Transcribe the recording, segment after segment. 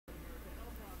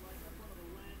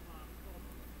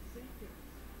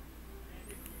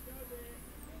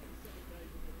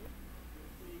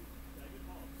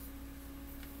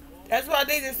That's what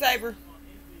I need to saber.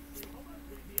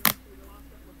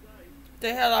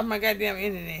 The hell off my goddamn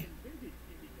internet.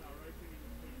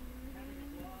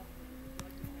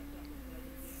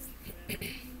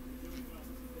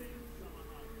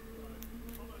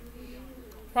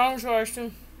 Phone charge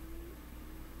too.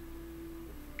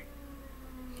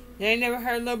 You ain't never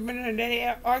heard Little Brenda and Daddy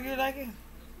argue like it?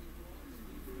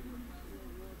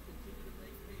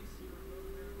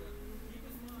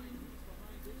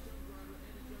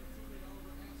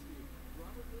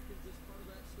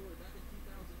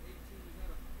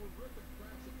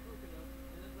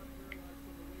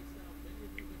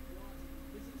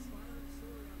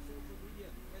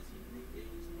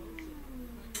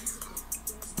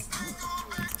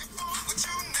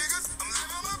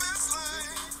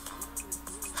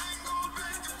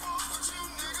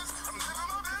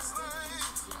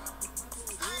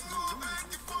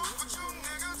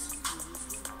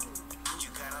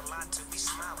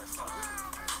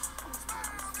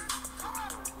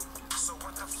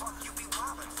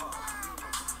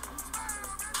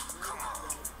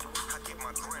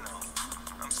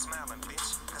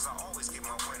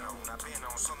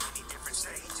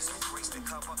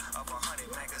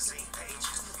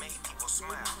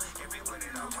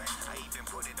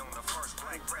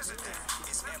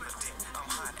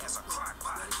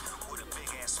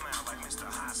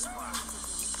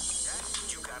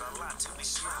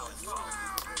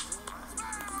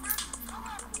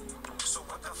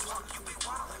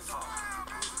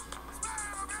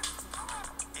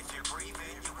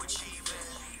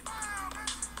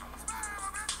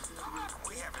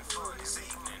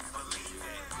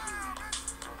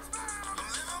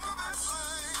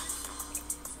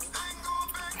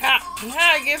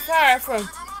 How I get fired from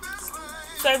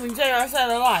saving Jay outside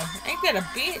of life? Ain't that a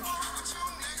bitch?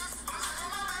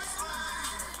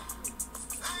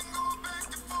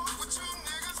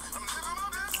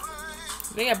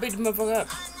 They gotta beat the motherfucker up.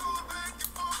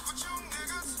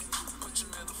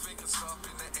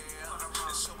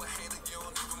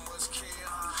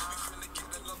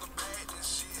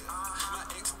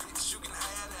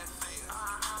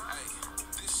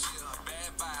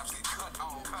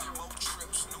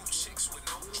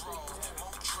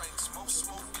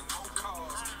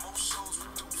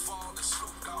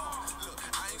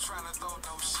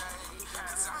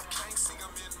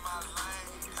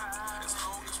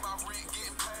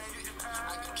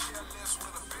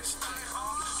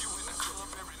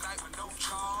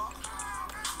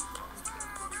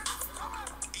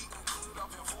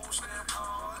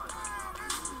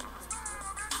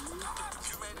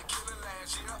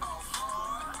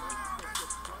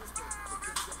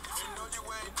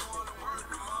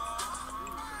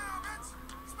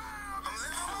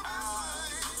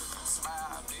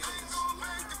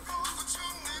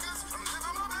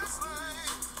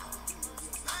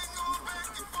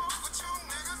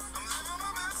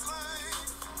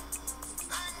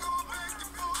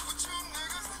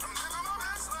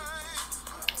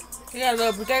 He got a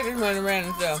little protectors running around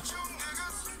himself.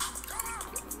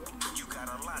 You got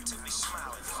a lot to be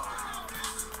smiling for.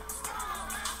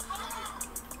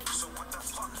 So what the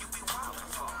fuck you be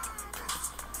wildin' for?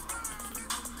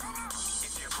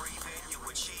 If you're breathing, you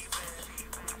achieving.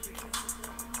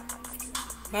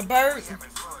 My bird,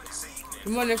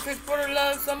 the one that Chris Porter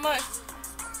loves so much,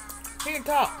 he can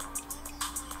talk.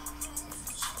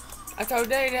 I told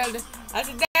Daddy the other day, I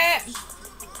said, Dad,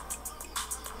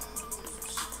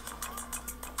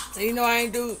 you know I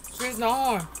ain't do Chris no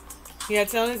harm. He had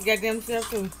to tell his goddamn self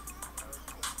too.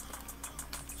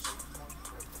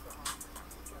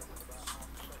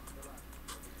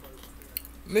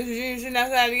 Mr. Junior sitting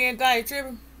outside again, thought he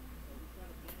tripping.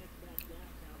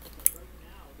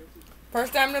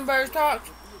 First time them birds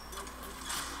talked.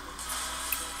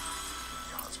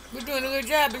 We're doing a good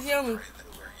job as humans.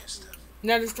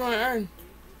 Not destroying Earth.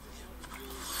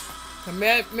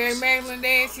 Mary Magdalene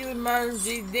dead, she was murdered.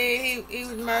 Jesus dead, he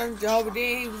was murdered. Jehovah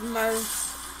dead, he was murdered.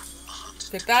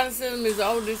 Catholicism is the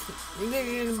oldest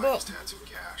religion in the book.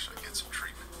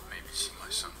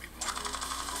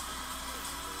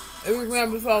 It was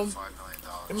around before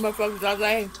the motherfuckers was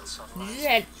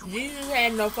like, Jesus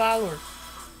had no followers.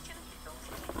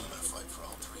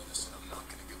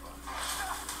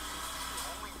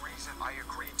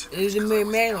 It is a Mary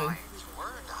Magdalene.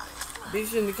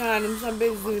 Bitches in the condom, some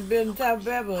bitches in the building top of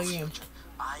Babel again.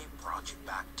 I brought you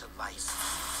back to life.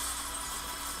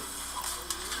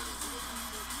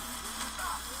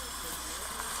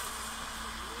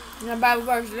 You know Bible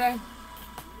verse today?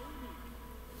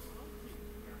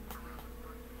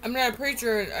 I'm not a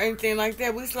preacher or anything like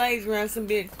that. We slaves around some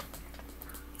bitch.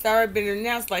 It's already been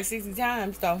announced like 60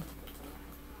 times though.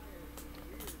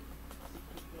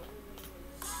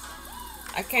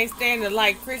 I can't stand the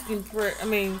like Christian prayer. I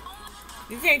mean,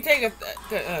 you can't take a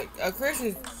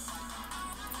Christian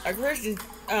Christian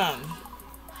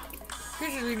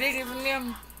religion from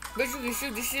them, but you can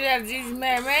shoot the shit out of Jesus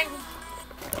Mad Magnet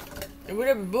and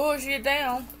whatever bullshit they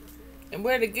on. And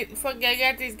where to get the fuck I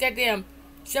got this goddamn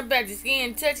jump out your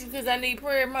skin touch you because I need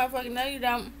prayer, motherfucker. No, you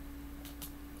don't.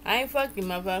 I ain't fucking,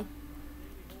 motherfucker.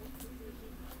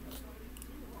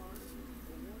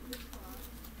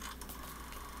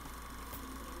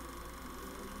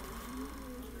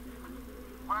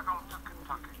 Welcome to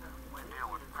Kentucky. We deal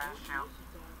with friendship.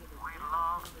 We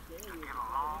love to get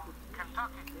along.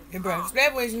 Kentucky. Hey, bro,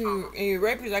 that way you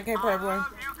rapists, I can't pray for you.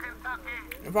 Love you, Kentucky.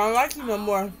 If I don't like you no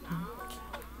more,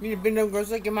 you need to bend over and go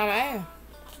suck your mama ass.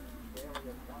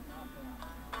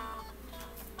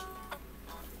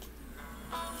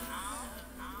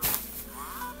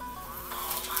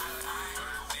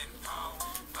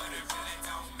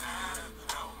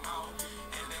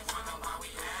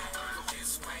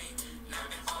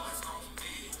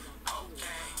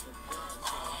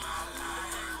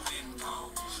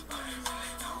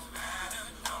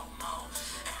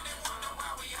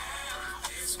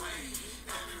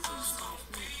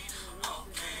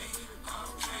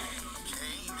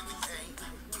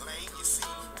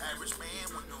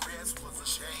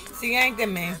 See, ain't that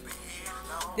man.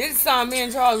 This is the song me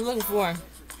and Charles looking for.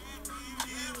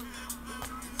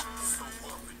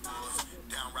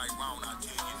 Downright wrong, I tell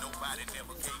you, nobody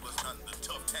never gave us nothing. The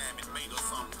tough time, it made us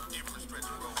something different. Stretch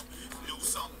of road, new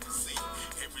something to see.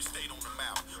 Every state on the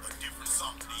map, a different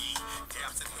something to eat.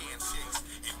 Taps and handshakes,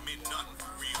 it meant nothing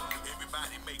for real.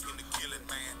 Everybody making the killing,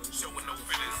 man. Showing no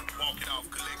feelings, walking off,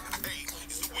 collecting pay.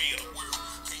 It's the way of the world.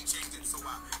 Can't change it, so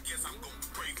I guess I'm gonna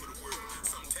pray for the world.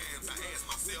 Sometimes I ask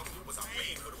myself, was I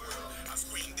made for the world? I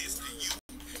scream this to you,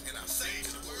 and I say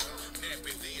to the world,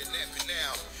 nappy then, nappy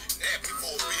now, nappy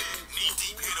for a bit, knee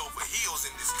deep, head over heels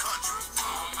in this country.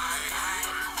 All my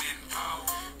life been poor,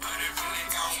 but it really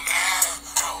don't matter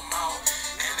no more.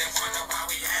 And they wonder why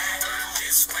we act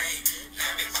this way.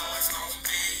 Nappy boys gon'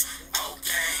 be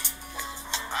okay.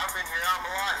 I've been here all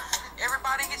my life.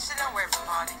 Everybody get sit down with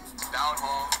everybody. Down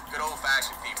home, good old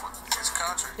fashioned people. This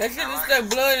country. That shit is stuck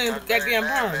blood in the goddamn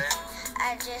perm.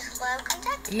 I just love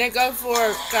Kentucky. And they go for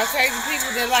Caucasian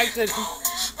people that like the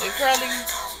curly.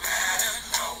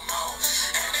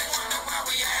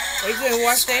 They couldn't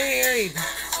wash their hair either.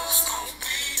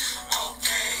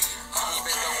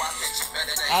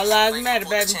 All lives matter,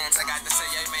 baby.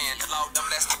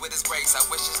 With his grace, I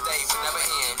wish his day would never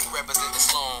end. We represent the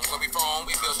slum, where we from,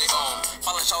 we built it on.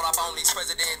 Falling short off on these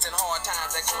presidents and hard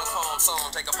times that going home. Some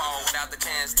take a fall without the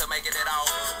chance to make it at all.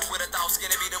 Who would have thought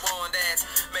Skinny be the one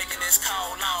that's making this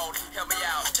call? Lord, help me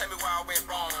out, tell me where I went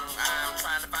wrong. I'm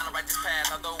trying to find the righteous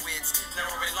path, although it's never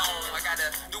been long. I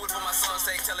gotta do it for my son's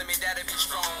sake, telling me that it be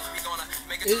strong. We gonna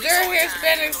make it. Is there a hair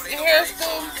Spanish hair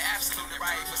school? You're absolutely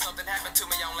right, but something happened to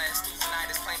me on last Tuesday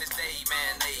night. It's plain as day,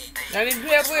 man. I need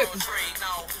help with.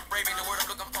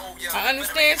 I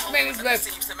understand Spanish, but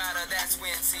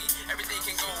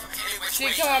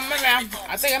shit come on my mouth.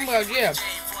 I think I'm going to jail.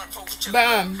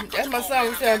 But that's my son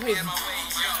was telling people.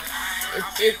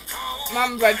 If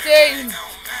mama, if I tell you,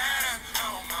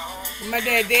 my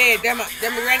dad dead, that's my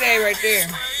granddad right there.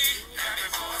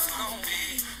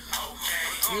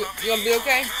 You gonna be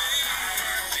okay?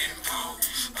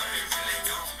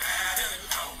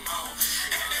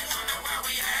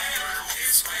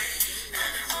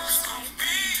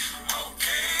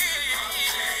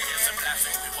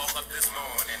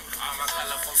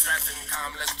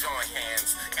 Let's join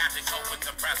hands. Got to cope with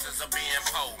the pressures of being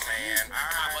poor, man.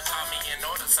 Papa taught me in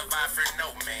order to survive for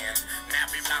no man.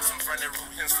 Nappy blossom from the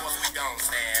root, henceforth we gon'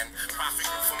 stand. Profit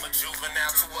grew from a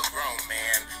juvenile to a grown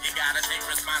man. You gotta take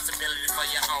responsibility for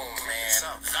your own, man.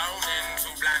 Zoning,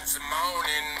 two blocks of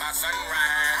moaning by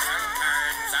sunrise.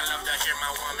 Sometimes I love to hear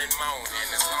my woman moaning.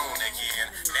 It's on again.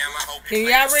 Damn, I hope can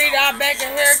y'all read our back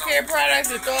and hair care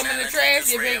products and throw them in the trash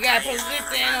if they got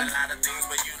position in them?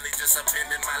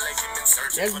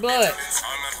 That's blood.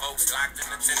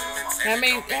 How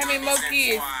many more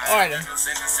kids are there?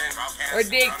 Or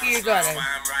dead kids are there?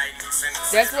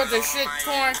 That's what the shit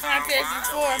porn contest is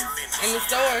for in the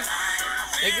stores.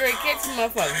 They great catching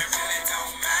motherfuckers.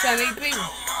 Trying to eat people.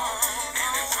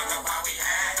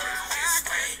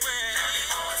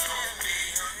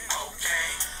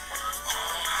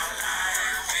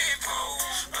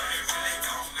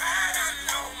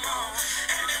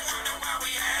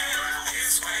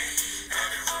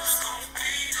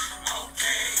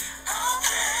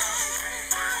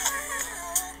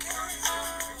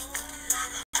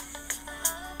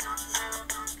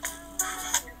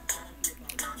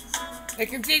 They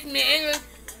can teach me English,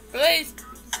 please.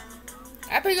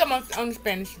 I pick up on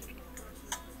Spanish.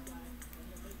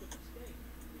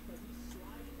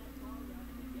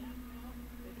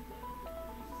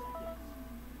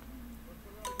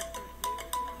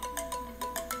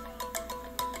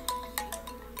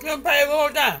 Couldn't pay the whole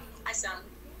time. Hi, son.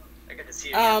 Good to see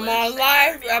you. My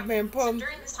life, I've been put,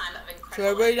 During this time of incredible so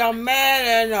it really don't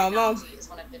matter no more. technology is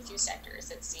one of the few sectors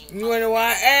that seem You wonder why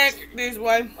I act this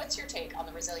way? What's your take on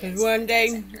the resilience? Because one day,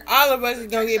 sector? all of us is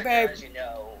going to get paid. As you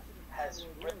know, has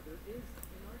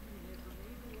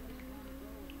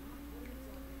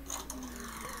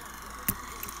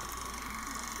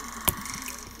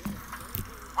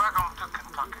Welcome to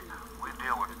Kentucky. We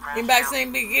deal with Anybody friendship,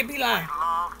 seen Big Gippy line?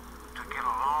 love, to get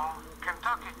along.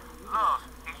 Kentucky loves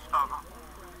each other.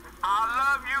 I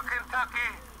love you, Kentucky.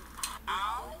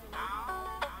 Ow, ow.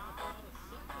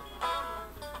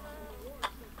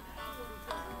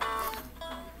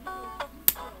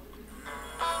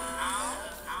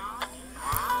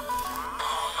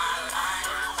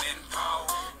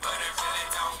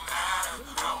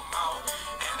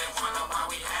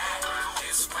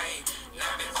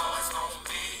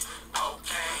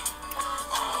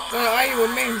 Gonna argue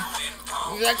with me.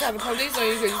 Because I called the police on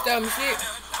you because you stole me shit.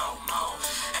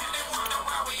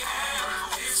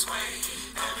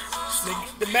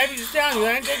 The baby just telling you,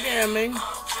 ain't that damn me.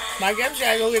 My guess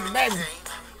gotta go get the baby.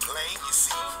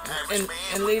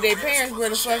 And leave their parents where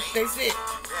the fuck they sit.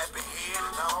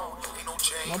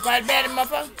 Wanna fight bad,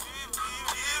 motherfucker?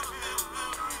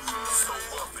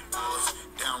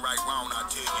 Downright wrong, I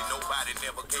tell you, nobody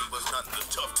never gave us nothing. The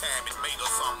tough time, it made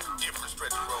us something different.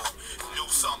 Stretch the road, new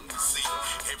something to see.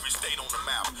 Every state on the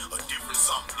map, a different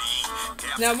something to eat.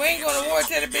 Now we ain't going to war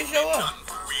till the bitch show up.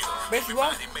 Bitch, you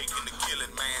won't. Making the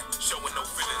killing, man, showing no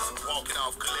feelings, walking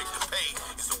off collective pay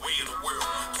is the way of the world.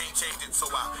 Can't change it, so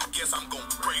I guess I'm gonna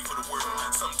pray for the world.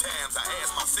 Sometimes I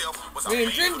ask myself, was I We in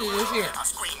made for the trenches this world? year. I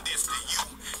scream this to you,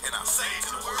 and I say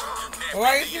to the world.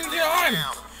 Why you shoot your army?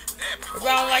 If I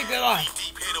don't like that line.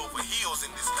 Deep head over heels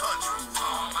in this country.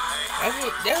 That's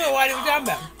what Whitey was talking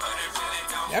about.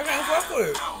 Y'all can't fuck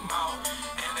with it.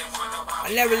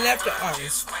 I never left the army.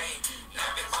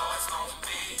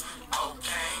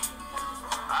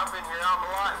 I've been here all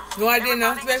my life. No, I didn't.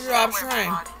 I'm special ops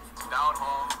trained. Down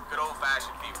home, good old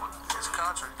fashioned people. It's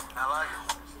country. I like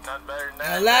it. Nothing better than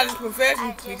A that. lot of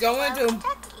professions we go into is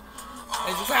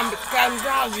the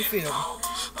cosmetology field.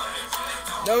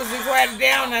 Those who quiet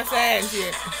down outside and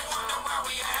shit.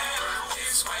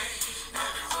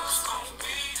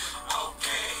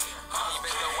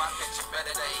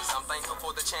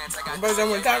 But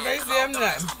then when talk, they see them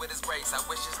nothing. With his grace, I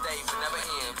wish his day would never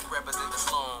end. We represent the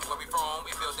slum. Where we from, we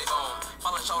build it on.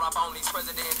 Falling short up on these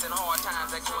presidents and hard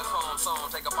times that go and come. Some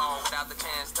take a ball without the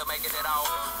chance to make it at all.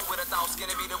 Who would have thought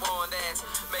Skinny be the one that's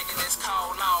making this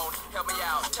call? Lord, help me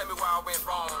out. Tell me where I went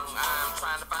wrong. I'm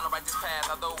trying to find the right path.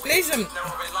 Although Need some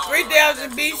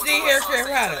 3,000 BC haircut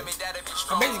product.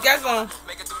 I bet you got some.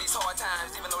 Make it through these hard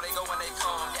times, even though they go when they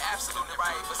come. You're absolutely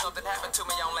right, but something happened to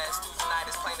me on last Tuesday night.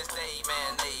 It's plain as day,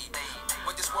 man.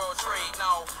 With this world trade,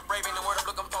 now braving the word I'm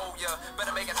looking for ya.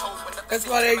 Better make it hope when nothing That's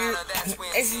seems why to they matter. That's when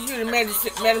executed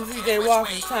Madam C.J.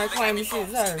 Walker trying to claim the shit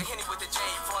is hers. the Henny with the J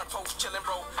front post chillin',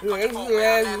 bro. Yeah, it's your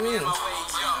ass win.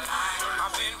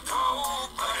 I've been told,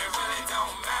 but it really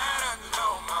don't matter no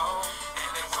more.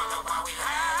 And they wonder why we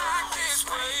act this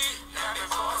way. Now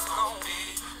before it's gonna be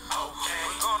okay.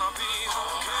 We're gonna be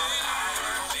okay.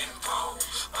 I've been told,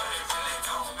 but it really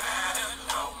don't matter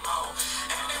no more.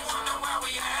 And they wonder why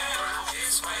we act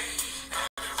this way. Now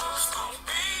before it's gonna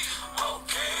be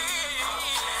okay.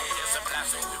 It's a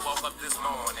blessing. We woke up this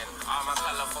morning. All my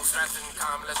colorful stress and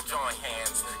calm, let's join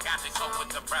hands. Got to cope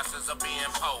with the pressures of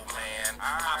being poor, man.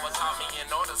 Papa taught me in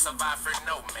order to survive for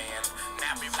no man.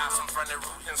 Nappy blossom from the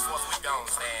root, henceforth we gon'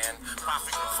 stand.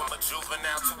 Profit from a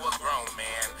juvenile to a grown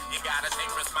man. You gotta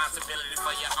take responsibility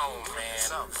for your own,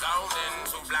 man. Golden,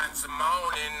 too blind to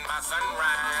moaning by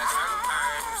sunrise.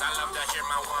 Sometimes I love to hear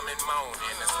my woman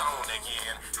moaning. It's on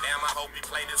again. Damn, I hope you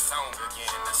play this song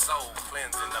again. The soul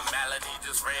cleansing, the melody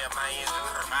just read my engine.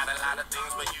 Tried a lot of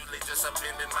things, but usually just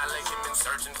upending my ligament.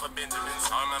 Searching for Benjamins.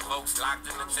 All my folks locked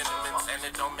in the tenements, and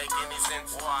it don't make any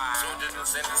sense. Why? Children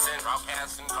is innocent,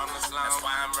 broadcasting from the slum. That's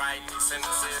why I'm writing these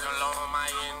sentences along on my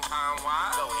income.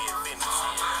 Why? Go ahead, finish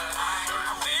it.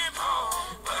 I've been poor,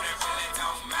 but it really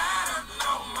don't matter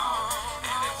no more.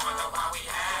 And they wonder why we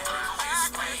act this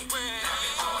way. Now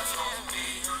before it's gonna be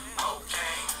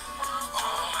okay.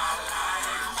 All my life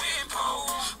I've been poor,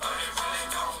 but it really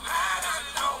don't matter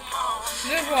no more.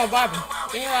 This is what Bobby.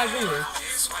 That's what I do here.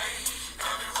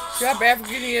 Shut up,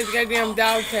 African in his goddamn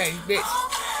dog cage, bitch.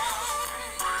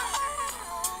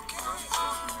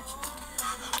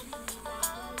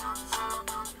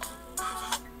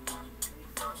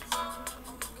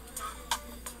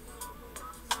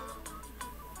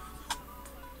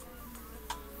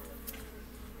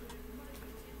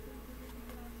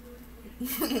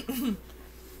 Welcome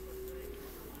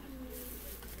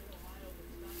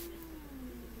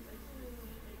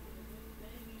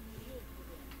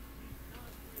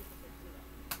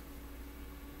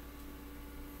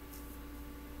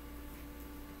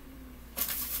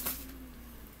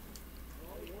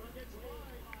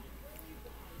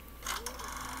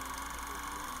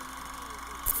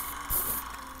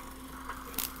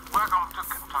to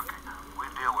Kentucky. We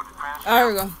deal with friendship. There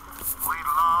we go. We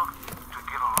love to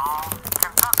get along.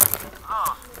 Kentucky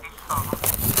loves each other.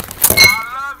 I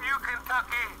love you,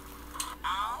 Kentucky.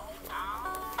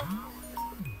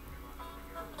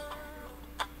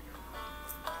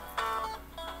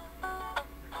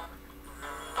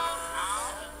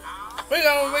 We're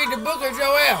gonna read the book of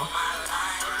Joel.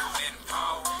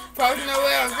 First Noel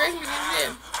and Christmas and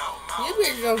shit. You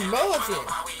bitches are bullshit.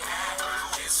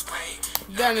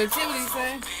 The nativity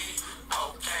thing.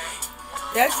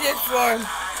 That's just for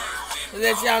to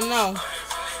let y'all know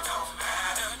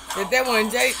that one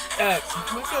Jake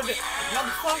what's your motherfucker?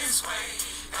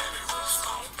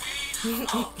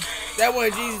 That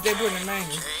one Jesus they put in the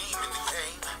manger.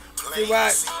 See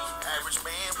why?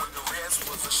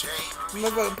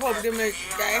 Motherfucker Pope them that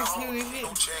gas you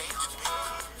and shit.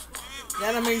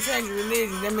 That don't mean change your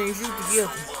religion, that means shoot the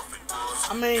guilty.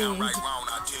 I mean,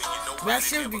 not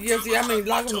shoot the guilty, I mean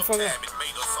lock them the fuck up.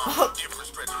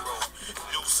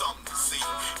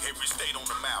 Every state on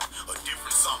the map, a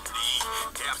different something to eat.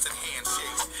 Gaps and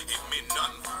handshakes, it meant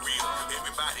nothing for real.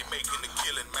 Everybody making a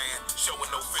killing, man, showing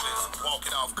no feelings.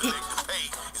 Walking off, collect the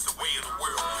pay is the way of the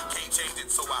world. Can't change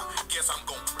it, so I guess I'm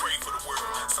gonna pray for the world.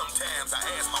 Sometimes I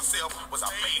ask myself, was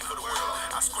I made for the world?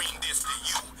 I scream this to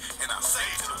you, and I say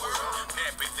to the world,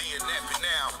 nappy then, nappy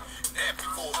now, nappy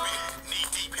for a bit, knee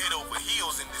deep, head over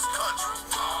heels in this country.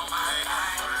 All my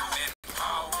life been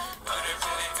cold, but it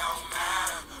really don't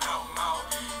matter no more.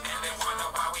 And they wonder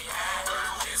why we act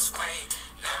this way.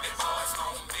 Nappy boys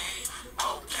gon' be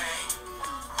okay.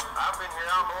 I've been here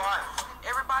all my life.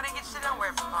 Everybody get shit on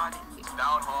everybody.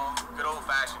 Down home, good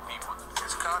old-fashioned people.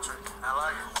 It's country. I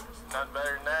like it. Nothing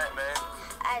better than that, man.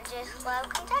 I just love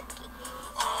Kentucky.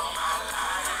 All my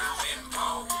life been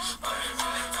cold, but it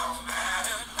really don't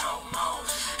matter no more.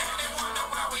 And they wonder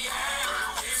why we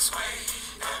act this way.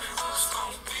 Everyone's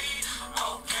gon' be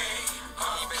okay.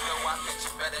 Even though I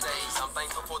picture better days, I'm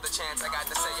thankful for the chance I got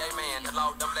to say amen. The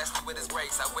Lord done blessed me with his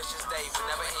grace. I wish his day would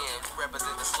never end. We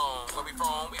represent the slum. Where we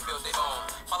from, we build it on.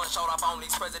 Falling short off on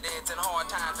these presidents and hard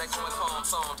times that come and come.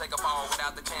 Some take a fall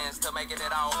without the chance to making it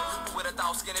all. With a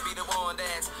thought skinny be the one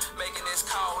that's making this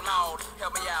call. Lord,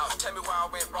 help me out. Tell me where I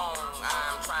went wrong.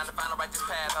 I'm trying to find the righteous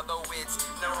path, although it's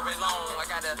never been long. I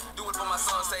gotta do it for my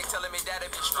son's sake, telling me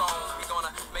dad'll be strong. We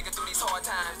gonna make it through these hard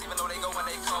times, even though they go when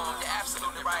they come. You're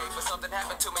absolutely right, but something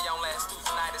happened to me on last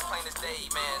Tuesday night. It's plain as day,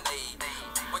 man. They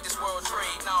with this world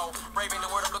trade, no, braving the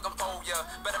word I'm looking for, ya.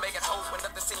 Better make it hope when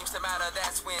nothing seems to matter.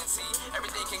 That's when, see,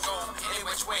 everything can go any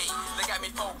which way. They got me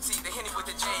folk, see, the Henny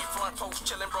with the J, front post,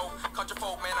 chillin' broke. Country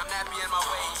folk, man, I'm nappy in my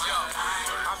ways, yo.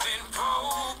 I've been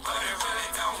cold, but it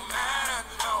really don't matter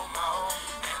no more.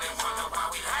 And they wonder why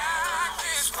we act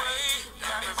this way.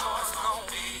 Nappy boys gon'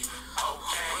 be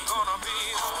okay. We're gonna be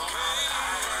okay.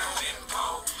 I've been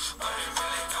cold, but it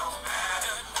really don't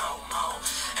matter no more.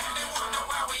 And they wonder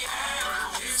why we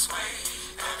act this way.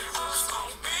 Everyone's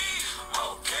gon' be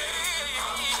okay.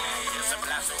 It's a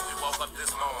blessing. We woke up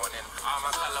this morning. All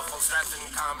my colorful stressing,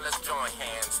 calm, let's join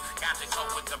hands. Got to go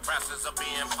with the pressures of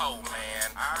being poor, man.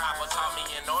 Papa taught me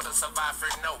in order to survive for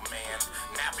no man.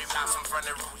 Nappy blossom from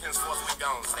the root, henceforth we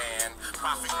gon' stand.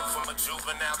 Prophet grew from a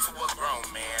juvenile to a grown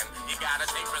man. You gotta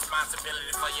take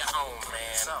responsibility for your own,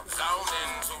 man.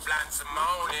 Zoning, too blind to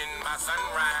moaning by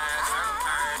sunrise.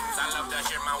 Sometimes I love to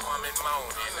hear my woman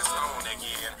moaning. It's gone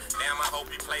again. Damn, I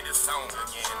hope he play this song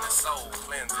again. The soul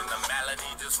cleansing, the melody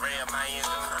just ran my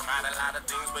engine. Heard a lot of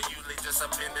things, but usually just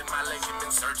appending my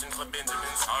ligaments, searching for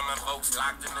Benjamins. All my folks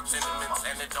locked in the tenements,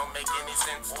 and it don't make any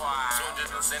sense. Why?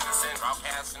 Children is innocent,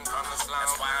 broadcasting from the slum.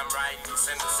 That's why I'm writing these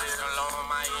sentences alone on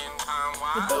my income.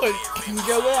 Why? The book is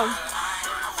Joel.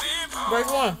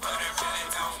 Verse 1.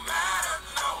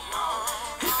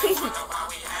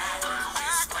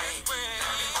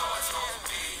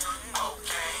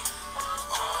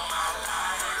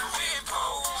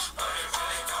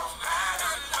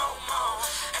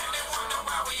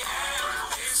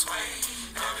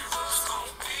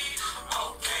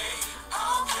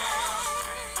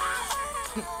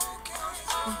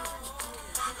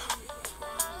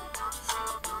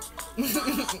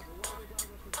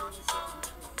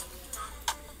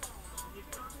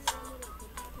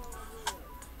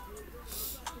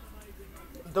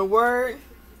 The word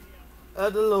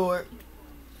of the Lord.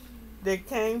 that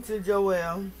came to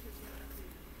Joel,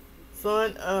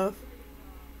 son of,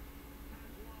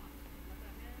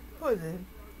 who is it?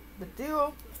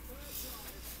 Bethuel?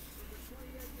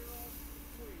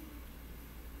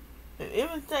 An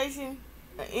invitation,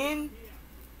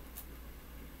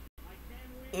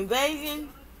 invasion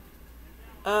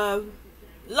of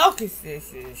locusts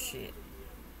and shit.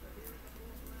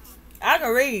 I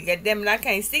can read, goddammit, I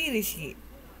can't see this shit.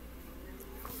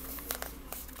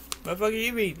 Motherfucker,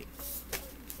 you read it.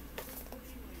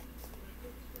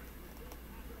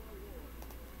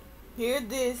 Hear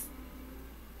this,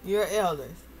 your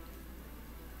elders.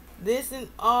 Listen,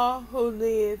 all who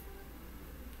live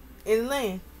in the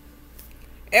land.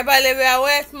 Everybody live out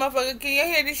west, motherfucker. Can you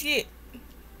hear this shit?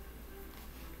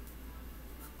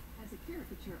 As a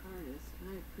caricature artist,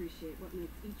 I appreciate what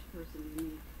makes each person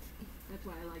unique. That's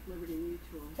why I like Liberty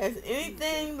Mutual. Has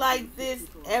anything like this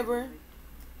ever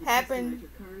happened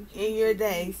in your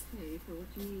days?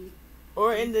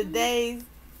 Or in the days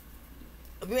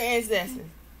of your ancestors?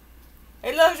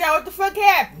 Hey, look, y'all, what the fuck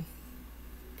happened?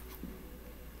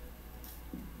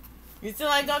 You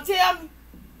still ain't gonna tell me?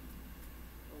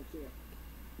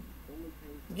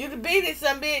 You the beat it,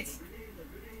 some bitch.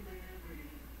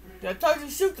 I told you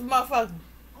to shoot the motherfucker.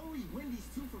 Only Wendy's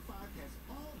 2 for $5 has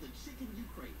all the chicken you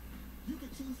crave. You can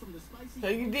choose from the spicy. So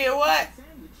you did what?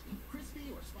 Sandwich,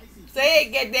 crispy or spicy. Say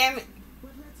it, goddammit.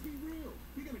 But let's be real.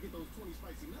 You're gonna get those 20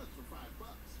 spicy nuts for $5.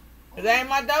 Cause that ain't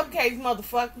my dope case,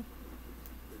 motherfucker. The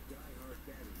die-hard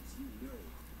batteries you know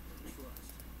and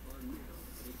trust are now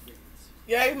in advance.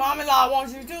 Yeah, your mom-in-law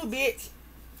wants you too, bitch.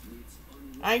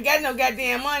 I ain't got no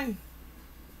goddamn money.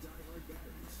 Die-hard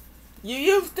batteries. You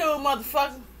used to,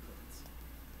 motherfucker.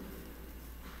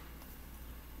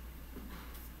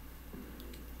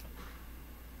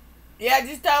 Yeah, I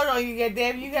just told on you,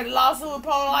 goddamn. You got a lawsuit with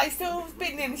Polar Lights too?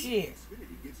 Spitting in the shit.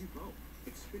 Xfinity gives you both.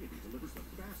 Xfinity delivers the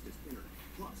fastest internet.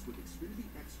 Plus, with Xfinity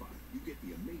X5, you get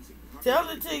the amazing. Tell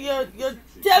it to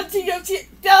tell it to your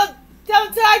tell it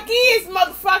to our kids,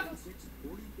 motherfucker.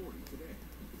 4040 today.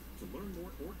 To learn more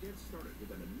or get started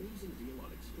with an amazing deal on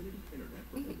Xfinity Internet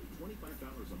for only $25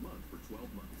 a month for 12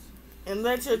 months. And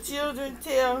let your children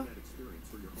tell That experience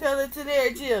for your it to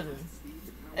their children.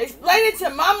 Explain it to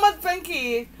my motherfucking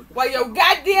kids while your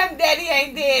goddamn daddy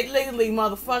ain't dead legally,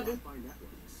 motherfucker. find that one.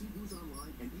 See who's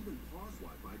online and even pause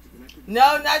Wi-Fi to connect with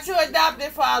No, not your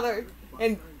adopted father.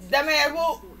 And that man,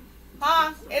 whoop,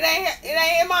 huh? It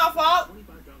ain't my fault. $25 a month.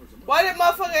 Why that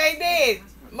motherfucker ain't dead,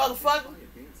 motherfucker?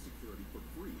 Advanced security for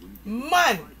free when you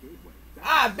Money. Gateway.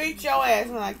 I beat your ass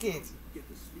when I catch you. Get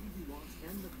the speed you want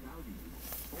and the value you want.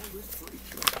 All this free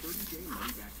with a 30-day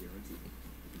money-back guarantee.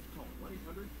 Call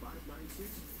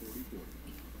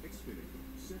 1-800-596-4040. Xfinity.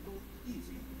 Simple,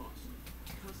 easy, awesome.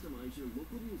 Customize your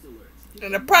local news alerts.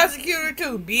 And the prosecutor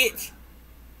too, bitch.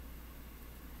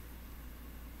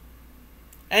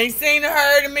 Ain't seen or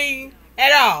heard of me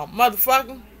at all,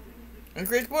 motherfucker. And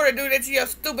Chris Porter do that to your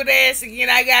stupid ass again,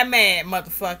 I got mad,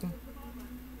 motherfucker.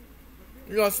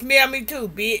 You gonna smell me too,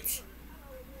 bitch.